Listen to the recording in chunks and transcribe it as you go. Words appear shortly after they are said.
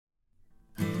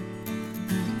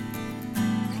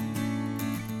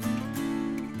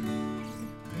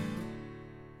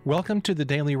Welcome to the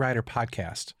Daily Writer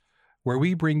Podcast, where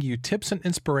we bring you tips and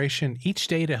inspiration each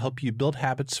day to help you build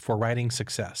habits for writing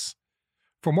success.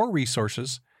 For more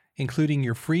resources, including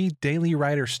your free Daily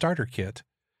Writer Starter Kit,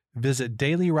 visit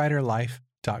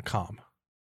dailywriterlife.com.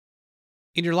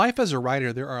 In your life as a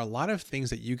writer, there are a lot of things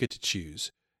that you get to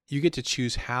choose. You get to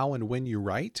choose how and when you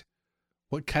write,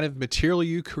 what kind of material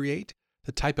you create,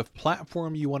 the type of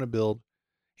platform you want to build,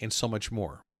 and so much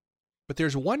more. But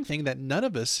there's one thing that none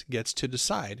of us gets to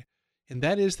decide, and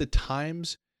that is the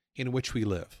times in which we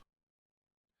live.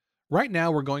 Right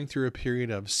now, we're going through a period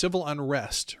of civil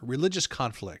unrest, religious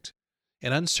conflict,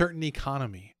 an uncertain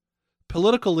economy,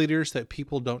 political leaders that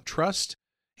people don't trust,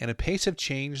 and a pace of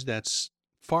change that's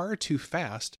far too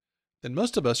fast than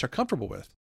most of us are comfortable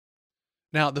with.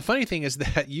 Now, the funny thing is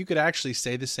that you could actually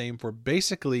say the same for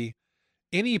basically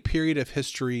any period of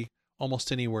history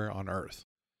almost anywhere on Earth.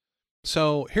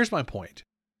 So here's my point.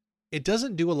 It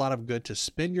doesn't do a lot of good to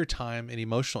spend your time and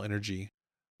emotional energy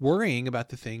worrying about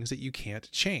the things that you can't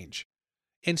change.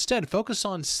 Instead, focus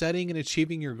on setting and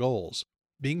achieving your goals,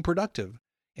 being productive,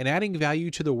 and adding value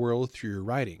to the world through your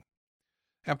writing.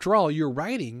 After all, your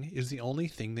writing is the only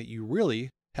thing that you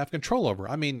really have control over.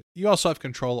 I mean, you also have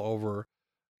control over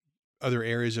other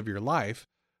areas of your life,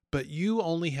 but you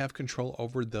only have control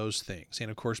over those things.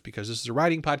 And of course, because this is a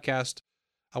writing podcast,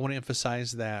 I want to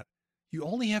emphasize that you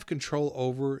only have control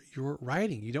over your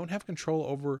writing. You don't have control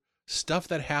over stuff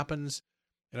that happens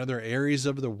in other areas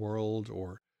of the world,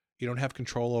 or you don't have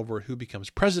control over who becomes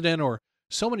president, or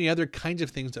so many other kinds of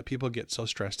things that people get so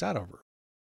stressed out over.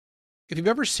 If you've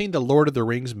ever seen the Lord of the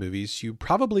Rings movies, you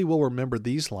probably will remember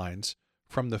these lines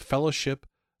from the Fellowship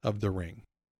of the Ring.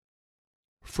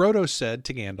 Frodo said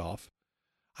to Gandalf,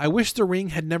 "I wish the ring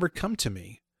had never come to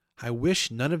me. I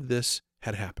wish none of this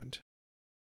had happened."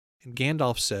 And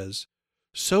Gandalf says,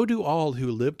 "So do all who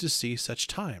live to see such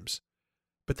times.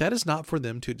 But that is not for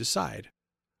them to decide.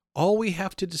 All we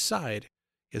have to decide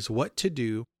is what to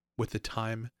do with the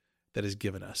time that is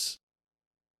given us."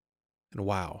 And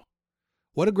wow,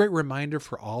 what a great reminder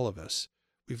for all of us.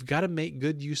 We've got to make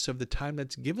good use of the time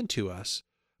that's given to us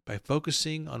by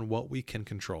focusing on what we can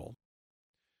control.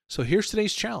 So here's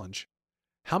today's challenge.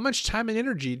 How much time and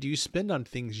energy do you spend on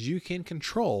things you can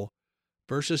control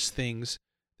versus things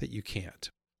that you can't?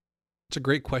 It's a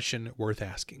great question worth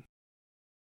asking.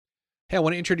 Hey, I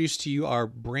want to introduce to you our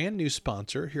brand new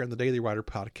sponsor here on the Daily Writer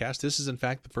Podcast. This is, in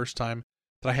fact, the first time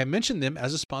that I have mentioned them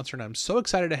as a sponsor, and I'm so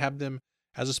excited to have them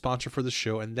as a sponsor for the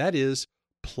show, and that is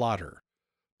Plotter.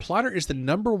 Plotter is the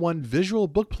 #1 visual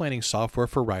book planning software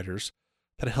for writers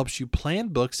that helps you plan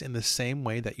books in the same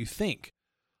way that you think.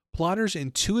 Plotter's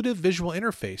intuitive visual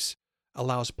interface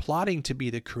allows plotting to be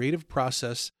the creative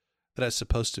process that it's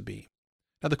supposed to be.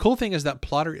 Now, the cool thing is that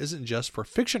Plotter isn't just for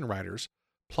fiction writers.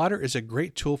 Plotter is a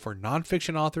great tool for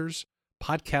nonfiction authors,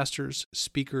 podcasters,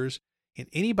 speakers, and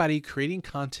anybody creating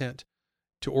content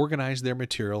to organize their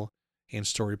material and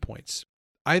story points.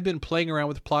 I've been playing around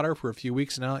with Plotter for a few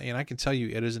weeks now, and I can tell you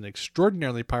it is an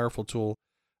extraordinarily powerful tool,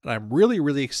 and I'm really,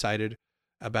 really excited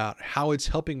about how it's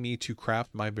helping me to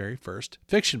craft my very first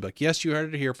fiction book. Yes, you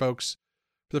heard it here, folks.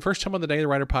 For the first time on the Daily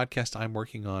Writer Podcast, I'm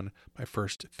working on my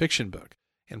first fiction book,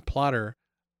 and Plotter,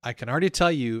 I can already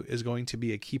tell you, is going to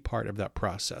be a key part of that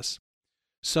process.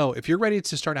 So if you're ready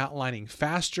to start outlining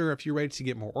faster, if you're ready to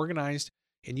get more organized,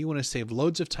 and you want to save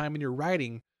loads of time in your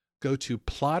writing, go to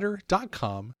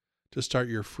plotter.com to start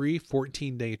your free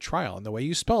 14-day trial. And the way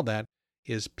you spell that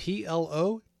is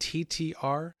PLOTTR.com.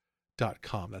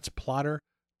 That's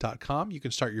plotter.com. You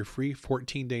can start your free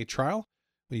 14-day trial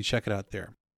when you check it out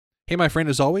there. Hey, my friend,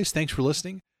 as always, thanks for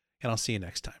listening, and I'll see you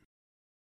next time.